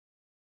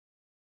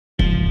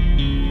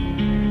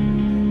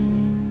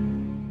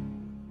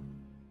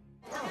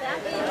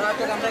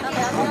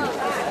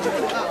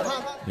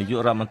នាយក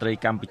រដ្ឋមន្ត្រី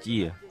កម្ពុជា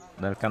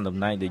ដែលកាន់តំ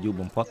ណែងដែលយូរ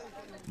បំផុត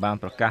បាន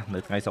ប្រកាសនៅ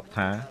ថ្ងៃសុក្រ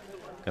ថា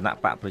គណៈ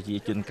បកប្រជា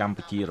ជនកម្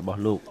ពុជារបស់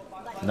លោក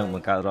នឹងប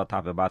ង្កើតរដ្ឋា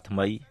ភិបាលថ្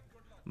មី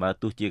បើ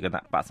ទោះជាគ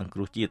ណៈបកសង្គ្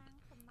រោះជាតិ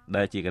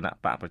ដែលជាគណៈ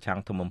បកប្រឆាំង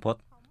ធំបំផុត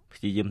ព្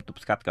យាយាមទប់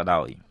ស្កាត់ក៏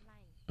ដោយ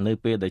នៅ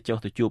ពេលដែលចុះ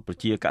ទៅជួបប្រ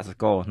ជាកសិ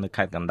ករនៅ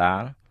ខេត្តកណ្ដា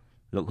ល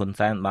លោកហ៊ុន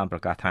សែនបានប្រ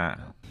កាសថា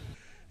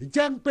អញ្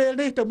ចឹងពេល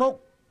នេះទៅមុខ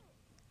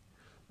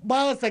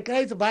បើសេចក្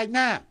តីសម្រេច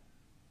ណា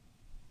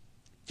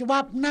ច្បា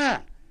ប់ណា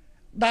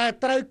ដែល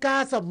ត្រូវកា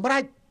រសម្រេ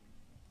ច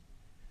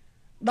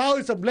ដោយ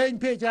សម្លេង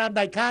ភាគច្រើន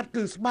ដាច់ខាត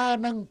គឺស្មើ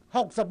នឹង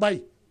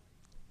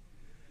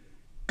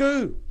63គឺ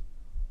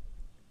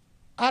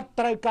អត់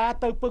ត្រូវការ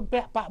ទៅពឹង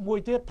ពាក់បកមួយ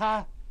ទៀតថា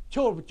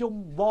ចូលប្រជុំ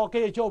វ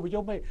គេចូលប្រ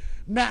ជុំឯ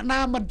អ្នកណា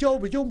មិនចូល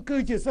ប្រជុំគឺ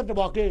ជាសិទ្ធិរ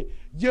បស់គេ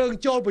យើង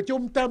ចូលប្រជុំ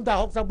ត្រឹមតែ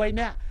63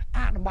នាក់អ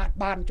នុម័ត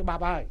បានច្បា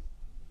ប់ហើយ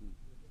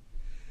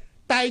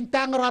តែង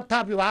តាំងរដ្ឋា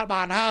ភិបាល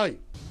បានហើយ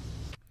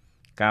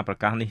ការប្រ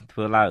កាសនេះធ្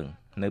វើឡើង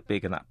នៅពេល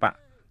គណៈបក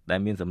ដែល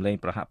មានសម្លេង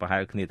ប្រហាក់ប្រហែ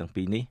លគ្នាទាំង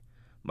ពីរនេះ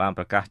បាន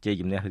ប្រកាសជ័យ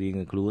ជំនះរៀង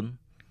ៗខ្លួន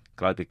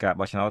ក្រោយពីការ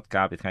បោះឆ្នោត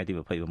កាលពីថ្ងៃទី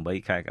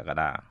28ខែកក្ក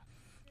ដា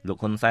លោក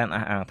ហ៊ុនសែន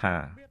អះអាងថា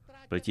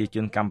ប្រជាជ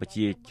នកម្ពុ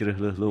ជាជ្រើស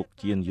រើសលោក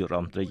ជានាយករដ្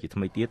ឋមន្ត្រីជាថ្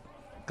មីទៀត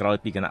ក្រោយ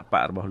ពីគណៈប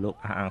ករបស់លោក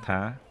អះអាងថា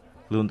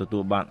ខ្លួនទទួ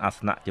លបានអាស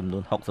នៈចំនួ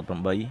ន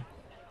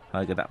68ហើ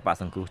យគណៈបក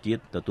សង្គ្រោះជា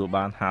តិទទួល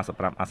បាន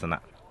55អាសនៈ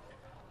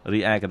រី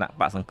ឯគណៈ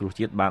បកសង្គ្រោះ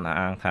ជាតិបានអះ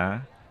អាងថា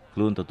ខ្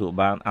លួនទទួល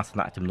បានអាស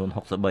នៈចំនួន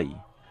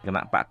63គ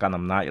ណៈបកកណ្ដាល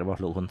អំណាចរបស់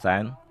លោកហ៊ុនសែ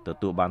នទ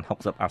ទួលបាន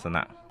60អាស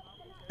នៈ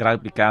ក្រៅ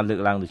ពីការលើក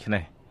ឡើងដូច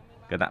នេះ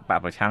គណៈបក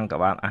ប្រឆាំងក៏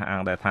បានអះអា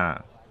ងដែរថា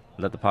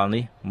លទ្ធផល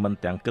នេះមិន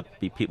ទាំងគិត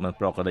ពីភាពមិន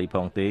ប្រក្រតីផ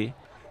ងទេ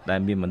ដែល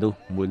មានមនុស្ស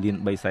1.3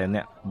 លាន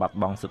នាក់បាត់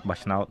បង់សិទ្ធិបោះ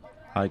ឆ្នោត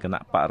ហើយគណៈ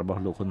បករប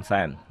ស់លោកហ៊ុន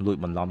សែនលួច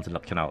បន្លំស្លឹ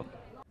កឆ្នោត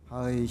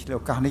ហើយឆ្លៀវ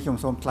ឱកាសនេះខ្ញុំ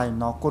សូមថ្លែងអំ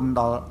ណរគុណ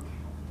ដល់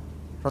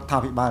រដ្ឋា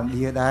ភិបាលឥណ្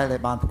ឌាដែរដែ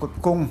លបានប្រគល់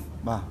ផ្គង់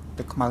បាទ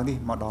ទឹកខ្មៅនេះ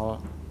មកដល់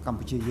កម្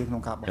ពុជាយើងក្នុ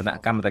ងការបោះគណៈ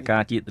កម្មាធិកា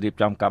រជាតិរៀប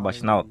ចំការបោះ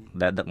ឆ្នោត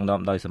ដែលដឹកនាំ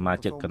ដោយសមា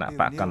ជិកគណៈ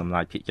បកកណ្ដាលអំ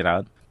ណាចភាគច្រើ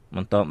ន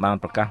មិនទាន់បាន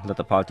ប្រកាសលទ្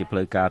ធផលជាផ្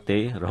លូវការទេ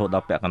រហូតដ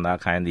ល់ពាក់កណ្ដាល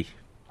ខែនេះ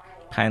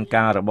ផែន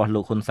ការរបស់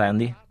លោកហ៊ុនសែន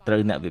នេះត្រូ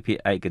វអ្នកវិភាគ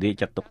ឯករាជ្យ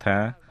ចាត់ទុកថា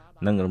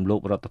នឹងរំលោភ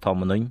រដ្ឋធ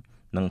ម្មនុញ្ញ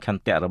និងឆ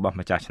ន្ទៈរបស់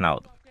ម្ចាស់ឆ្នោ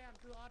ត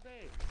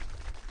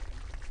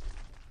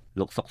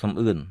លោកសុកសំ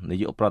អឿននា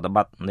យកប្រតិប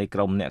ត្តិនៃក្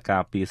រុមអ្នកកា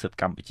រពារសិទ្ធិ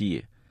កម្ពុជា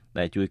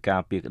ដែលជួយកា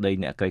រពារក្តី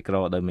អ្នកក្រីក្រ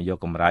ដោយមិនយក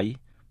កម្រៃ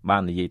បា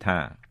ននិយាយថា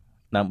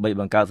ដើម្បី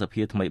បង្កើតស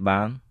ភាថ្មី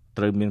បាន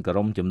ត្រូវមានគោរ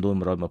មចំនួន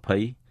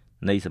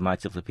120នៃសមា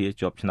ជិកសភា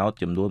ជាប់ឆ្នោត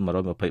ចំនួន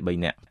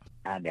123នាក់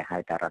ដែលហៅ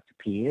ថារដ្ឋស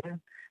ភា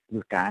គឺ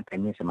ការតែ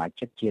មានសមា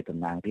ជិកជាតំ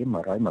ណាងរាស្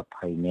ត្រ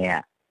120នា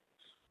ក់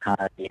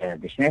ហើយ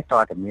ដូច្នេះតើ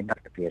តែមានរ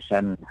ដ្ឋសភាសិ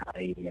នហើ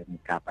យមា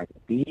នការបែក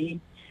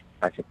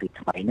ពី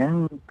ថ្មីហ្នឹង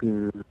គឺ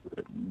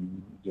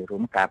ជារួ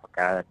មការបង្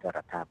កើតរ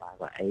ដ្ឋាភិបា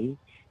លអី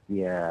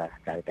វា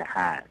ត្រូវ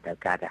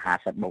ការតែ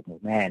50បូក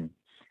1មែន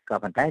ក៏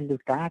ប៉ុន្តែលុះ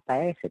ត្រាតែ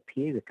ស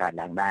ភាវាកើត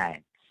ឡើងដែរ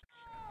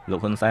លោក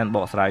ហ៊ុនសែនប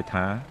កស្រាយ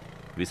ថា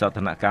វិសោធ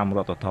នកម្មរ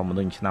ដ្ឋធម្ម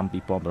នុញ្ញឆ្នាំ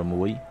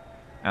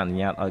2006អនុញ្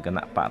ញាតឲ្យគ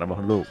ណៈបករប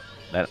ស់លោក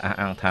ដែលអះ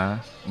អាងថា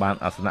បាន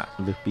អាសនៈ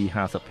លើសពី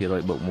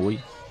 50% បូក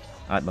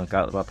1អាចបង្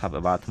កើតរដ្ឋា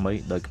ភិបាលថ្មី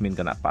ដោយគ្មាន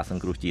គណៈបកស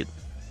ង្គ្រោះជាតិ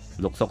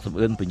លោកសុកសំ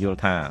អឿនបញ្យល់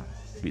ថា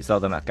វិសោ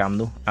ធនកម្ម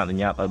នោះអនុ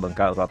ញ្ញាតឲ្យបង្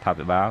កើតរដ្ឋា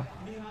ភិបាល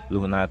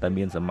លុះណាតែ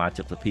មានសមា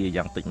ជិកសភា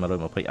យ៉ាងតិច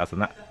120អាស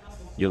នៈ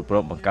យល់ព្រ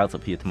មបង្កើតស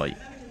ភាថ្មី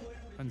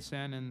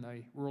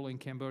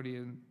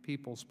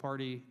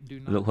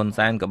លោកហ៊ុន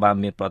សែនក៏បាន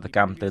មានប្រតិក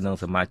ម្មទៅនឹង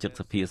សមាជិក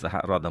សភាសហ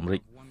រដ្ឋអាមេរិ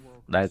ក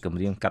ដែលគម្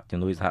រាមកាត់ជំ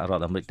នួយសហរដ្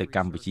ឋអាមេរិកទៅក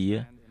ម្ពុជា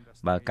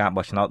បើការ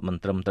បោះឆ្នោតមិន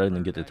ត្រឹមត្រូវនឹ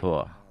ងយុត្តិធ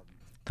ម៌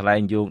ថ្លែង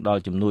យោងដ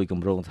ល់ជំនួយគ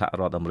ម្រោងសហ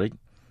រដ្ឋអាមេរិក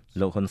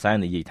លោកហ៊ុនសែន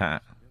និយាយថា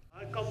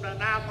កុំដល់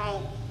ណាម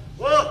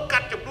កកា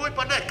ត់ជំនួយ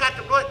ប៉ុណ្ណេះកាត់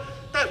ជំនួយ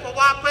ទៅប្រ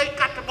វាពេក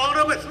កាត់ត្មង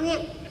ទៅមិនស្រួល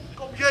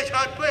កុំនិយាយច្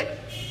រើនពេក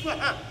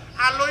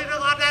អាលុយនឹ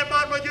ងអត់ដែល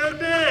បានមកយើង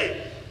ទេ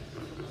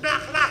អ្នក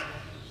ខ្លះ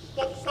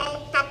ពុកសោម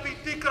តាំងពី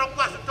ទីក្រុង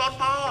វ៉ាស៊ីនតោន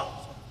មក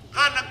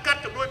ថានឹងកាត់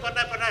ជំនួយប៉ុណ្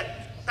ណេះ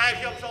តែ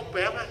ខ្ញុំសូមប្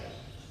រាប់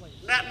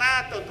អ្នកណា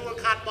ទទួល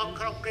ខាតបង់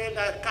ក្នុងគេ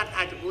ដែលកាត់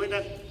អាចជំនួយហ្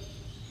នឹង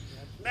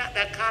អ្នក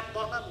ដែលខាតប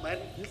ង់ហ្នឹងមិន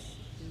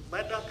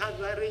ដល់ខាង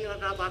រាជរ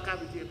ដ្ឋាភិបាលក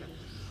ម្ពុជា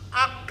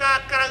អង្គការ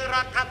ក្រៅរ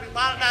ដ្ឋាភិ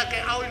បាលដែលគេ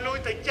ឲ្យលុយ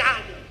ទៅចា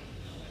ស់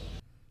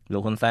លោ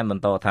កហ៊ុនសែនប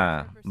ន្តថា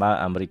បើ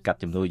អាមេរិកកាត់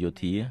ជំនួយយោ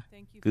ធា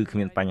គឺគ្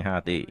មានបញ្ហា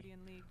ទេ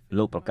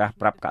លោកប្រកាស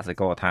ប្រាប់កសិ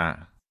ករថា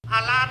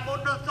អាឡានមុន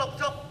នោះសុ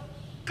ក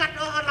កាត់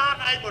អស់អាឡាន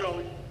ឯង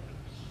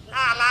100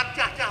អាឡាន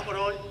ចាស់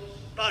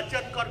100ដល់ចិ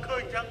នគាត់ឃើ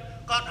ញអញ្ចឹង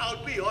គាត់ឲ្យ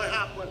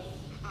250មិន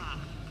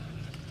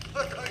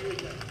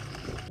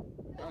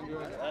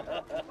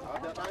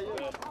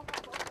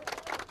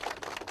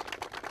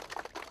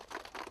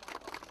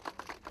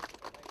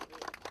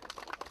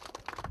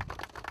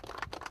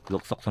លោ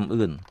កសុកសំ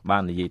អឿនបា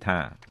ននិយាយថា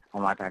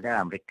មកថា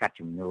អាមេរិកកាត់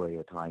ជំនួយ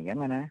ថយអញ្ចឹង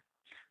ណា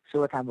សួ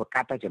រថាបើ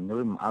កាត់ទៅជំនួ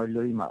យមកឲ្យ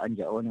លុយមក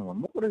NGO នឹងមក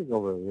មុខឬក៏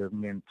រឿង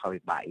មានផល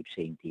វិបាកផ្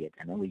សេងទៀត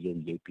អានោះវាយើង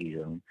និយាយពី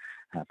រឿង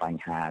ប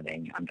ញ្ហាដែល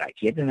អន្តរ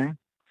ជាតិណា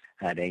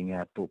ហើយដែល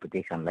ពួកប្រទេ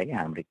សខាងលិច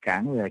អាមេរិកកាំ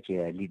ងវាជា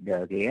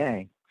leader គេ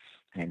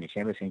ហើយនេះ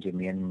បើសិនជា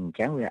មានអញ្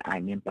ចឹងវាអាច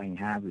មានបញ្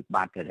ហាវិប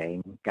ត្តិទៅដល់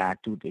ការ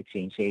ទូតផ្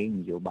សេង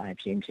នយោបាយ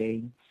ផ្សេង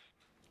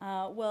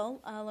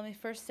Let me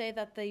first say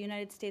that the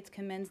United States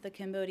commends the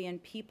Cambodian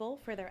people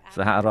for their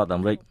សហរដ្ឋអា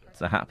មេរិក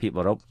សហភាព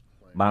អឺរ៉ុប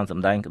បានស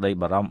ម្ដែងក្តី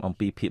បារម្ភអំ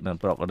ពីភាពមិន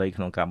ប្រក្រតី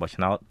ក្នុងការបោះ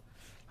ឆ្នោត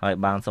ហើយ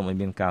បានសូមឲ្យ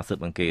មានការស៊ើប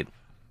អង្កេត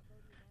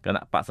គ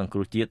ណៈបកសង្គ្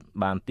រោះជាតិ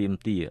បានទាម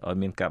ទារឲ្យ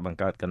មានការបង្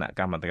កើតគណៈ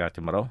កម្មាធិការច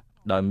ម្រុះ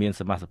ដោយមាន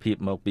សមាជិក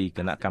មកពីគ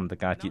ណៈកម្មាធិ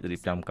ការជាតិរៀ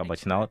បចំការបោះ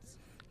ឆ្នោត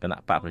គណៈ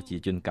បកប្រជា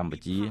ជនកម្ពុ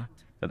ជា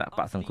គណៈប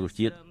កសង្គ្រោះ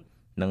ជាតិ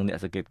និងអ្នក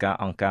សង្កេតការ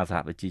អង្គការសហ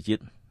ប្រជាជា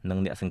តិនិង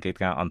អ្នកសង្កេត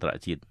ការអន្តរ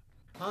ជាតិ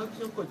ហើយខ្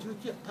ញុំក៏ជឿ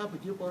ជាក់ថាប្រ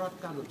ជាពលរដ្ឋ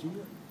កម្ពុជា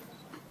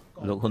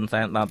លោកហ៊ុន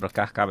សែនបានប្រ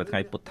កាសកាលពីថ្ងៃ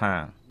ពុធថា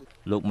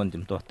លោកមិន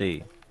ជំទាស់ទេ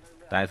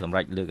តែសម្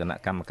រាប់លើគណៈ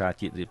កម្មការ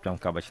ជាតិរៀបចំ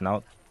ការបោះឆ្នោត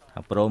ថា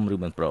ព្រមឬ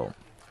មិនព្រម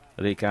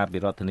រាយការណ៍ពី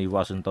រដ្ឋធានី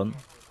Washington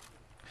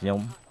ខ្ញុំ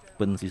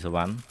ពិនស៊ីសវ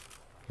ណ្ណ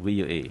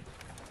VOA